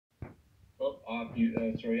Oh, off mute.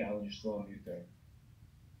 Sorry, Alan, you're still on mute there.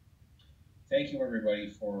 Thank you, everybody,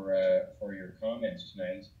 for your comments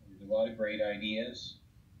tonight. There's a lot of great ideas.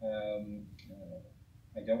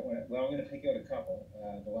 I don't want to. Well, I'm going to pick out a couple.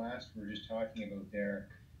 The last we were just talking about there,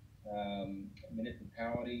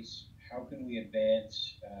 municipalities. How can we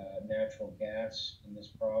advance natural gas in this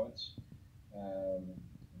province? Um,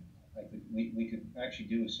 we could actually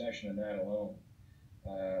do a session on that alone.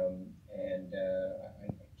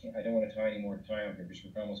 I don't want to tie any more time here because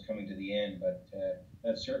we're almost coming to the end, but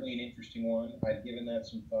that's certainly an interesting one. I've given that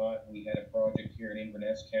some thought. We had a project here in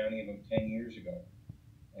Inverness County about 10 years ago,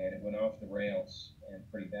 and it went off the rails and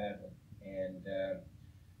pretty badly. And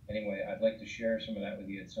anyway, I'd like to share some of that with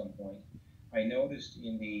you at some point. I noticed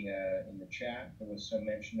in the chat there was some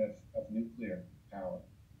mention of nuclear power,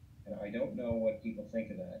 and I don't know what people think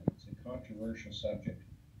of that. It's a controversial subject.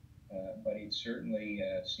 But it's certainly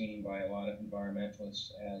seen by a lot of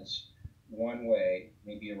environmentalists as one way,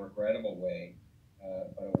 maybe a regrettable way,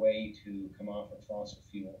 but a way to come off of fossil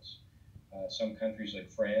fuels. Some countries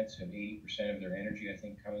like France have 80% of their energy, I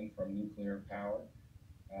think, coming from nuclear power.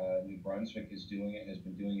 New Brunswick is doing it, has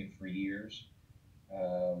been doing it for years.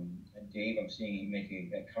 And Dave, I'm seeing you make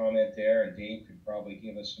a comment there, and Dave could probably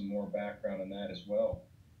give us some more background on that as well.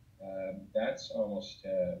 That's almost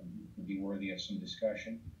would be worthy of some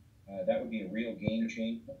discussion. That would be a real game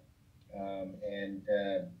changer. I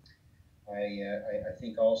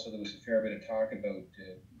think also there was a fair bit of talk about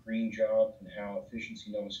green jobs and how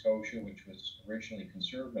Efficiency Nova Scotia, which was originally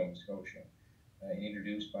Conserve Nova Scotia, and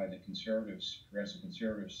introduced by the Conservatives, Progressive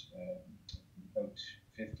Conservatives, about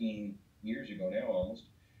 15 years ago now almost,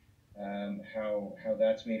 how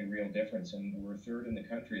that's made a real difference. And we're third in the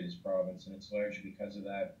country, this province, and it's largely because of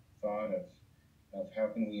that thought of how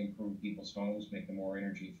can we improve people's homes, make them more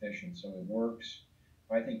energy efficient. So it works.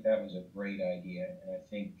 I think that was a great idea, and I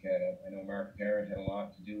think I know Mark Parent had a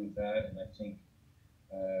lot to do with that, and I think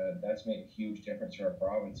that's made a huge difference for our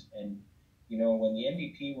province. And you know, when the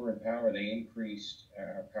NDP were in power, they increased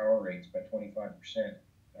our power rates by 25%.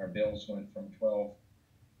 Our bills went from 12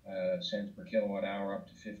 cents per kilowatt hour up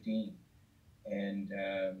to 15. And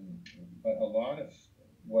but a lot of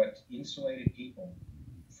what insulated people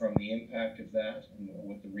from the impact of that and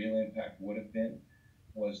what the real impact would have been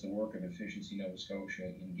was the work of Efficiency Nova Scotia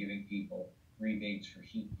in giving people rebates for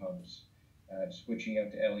heat pumps, switching out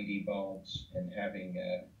to LED bulbs, and having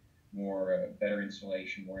better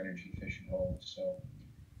insulation, more energy efficient homes. So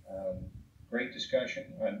great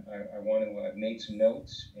discussion. I've made some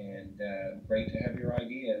notes, and great to have your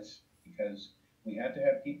ideas, because we have to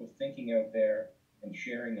have people thinking out there and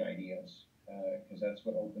sharing ideas, because that's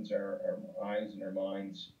what opens our eyes and our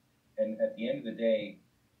minds. And at the end of the day,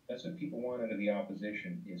 that's what people want out of the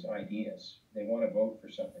opposition, is ideas. They want to vote for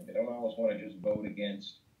something. They don't always want to just vote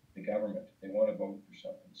against the government. They want to vote for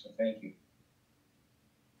something. So thank you.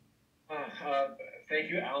 Thank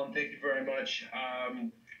you, Alan. Thank you very much.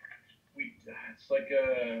 It's like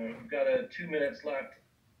we've got 2 minutes left.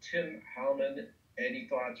 Tim Hallman, any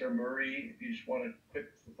thoughts, or Murray, if you just want to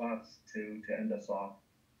quick thoughts to end us off?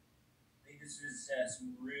 I think this was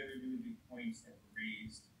some really, really good points that were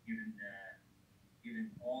raised,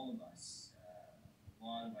 given all of us a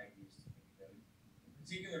lot of ideas to think about. In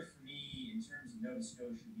particular, for me, in terms of Nova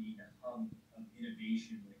Scotia being a hub of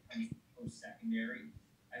innovation when it comes to post-secondary,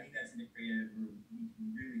 I think that's an area that we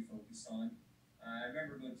can really focus on. I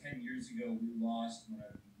remember about 10 years ago, we lost one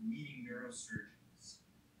of the leading neurosurgeons,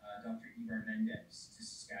 Dr. Ivar Mendez, to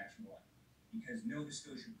Saskatchewan, because Nova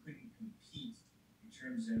Scotia couldn't compete in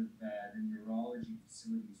terms of the neurology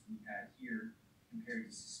facilities we had here compared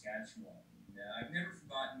to Saskatchewan. And, I've never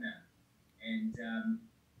forgotten that. And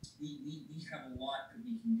we have a lot that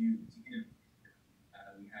we can do to innovate.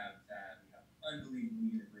 We have unbelievable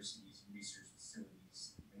universities and research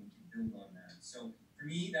facilities, and we can build on that. So for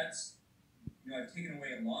me, that's, I've taken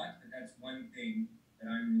away a lot, but that's one thing that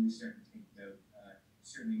I'm really starting to think about.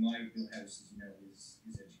 Certainly my wheelhouse, as you know, is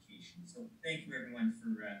education. So thank you, everyone, for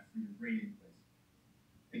your great input.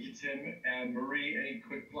 Thank you, Tim. And Marie, any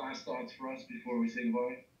quick last thoughts for us before we say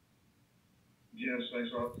goodbye? Yes,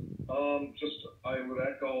 thanks, Rob. I would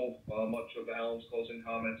echo much of Alan's closing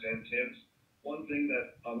comments and Tim's. One thing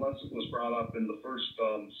that, unless it was brought up in the first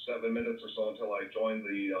 7 minutes or so until I joined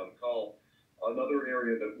the call, another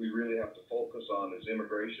area that we really have to focus on is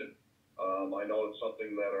immigration. I know it's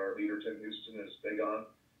something that our leader, Tim Houston, is big on,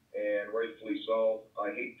 and rightfully so.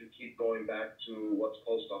 I hate to keep going back to what's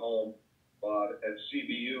close to home, but at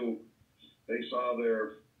CBU, they saw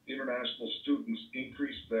their international students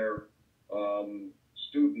increase their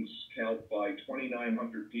students count by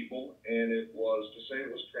 2,900 people, and it was, to say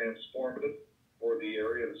it was transformative, for the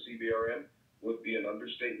area, the CBRM, would be an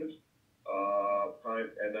understatement.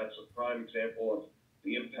 And that's a prime example of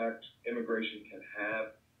the impact immigration can have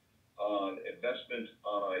on investment,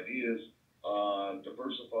 on ideas, on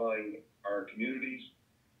diversifying our communities,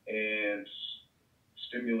 and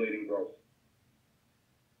stimulating growth.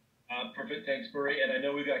 Perfect, thanks, Murray. And I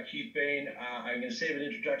know we've got Keith Bain. I'm going to save an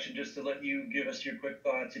introduction just to let you give us your quick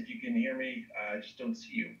thoughts. If you can hear me, I just don't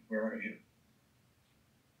see you. Where are you?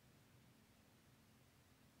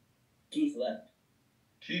 Keith left.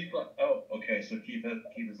 Keith left. Oh, okay. So Keith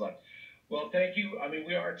is left. Well, thank you. I mean,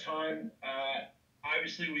 we are at time.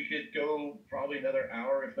 Obviously, we could go probably another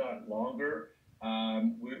hour, if not longer.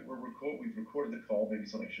 We've recorded the call. Maybe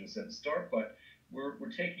something I should have said at the start, but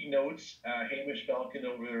we're taking notes. Hamish Falcon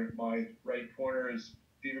over my right corner is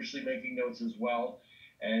feverishly making notes as well.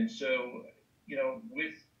 And so, you know,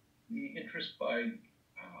 with the interest by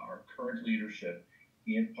our current leadership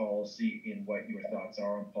in policy, in what your thoughts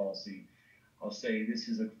are on policy, I'll say this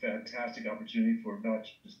is a fantastic opportunity for not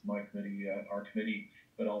just my committee, our committee,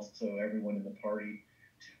 but also everyone in the party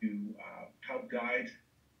to help guide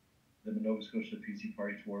the Nova Scotia PC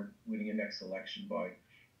party toward winning a next election by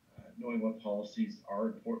knowing what policies are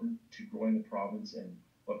important to growing the province and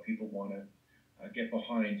what people want to get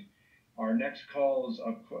behind. Our next call is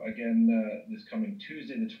again this coming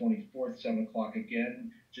Tuesday, the 24th, 7 o'clock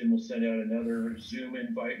again. Jim will send out another Zoom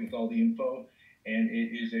invite with all the info. And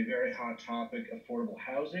it is a very hot topic, affordable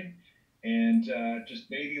housing. And just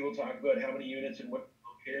maybe we'll talk about how many units and what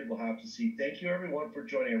located. We'll have to see. Thank you, everyone, for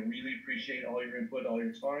joining. I really appreciate all your input, all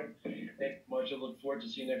your time. Thank you much. I look forward to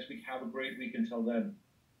seeing you next week. Have a great week until then.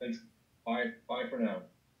 Thanks. Bye. Bye for now.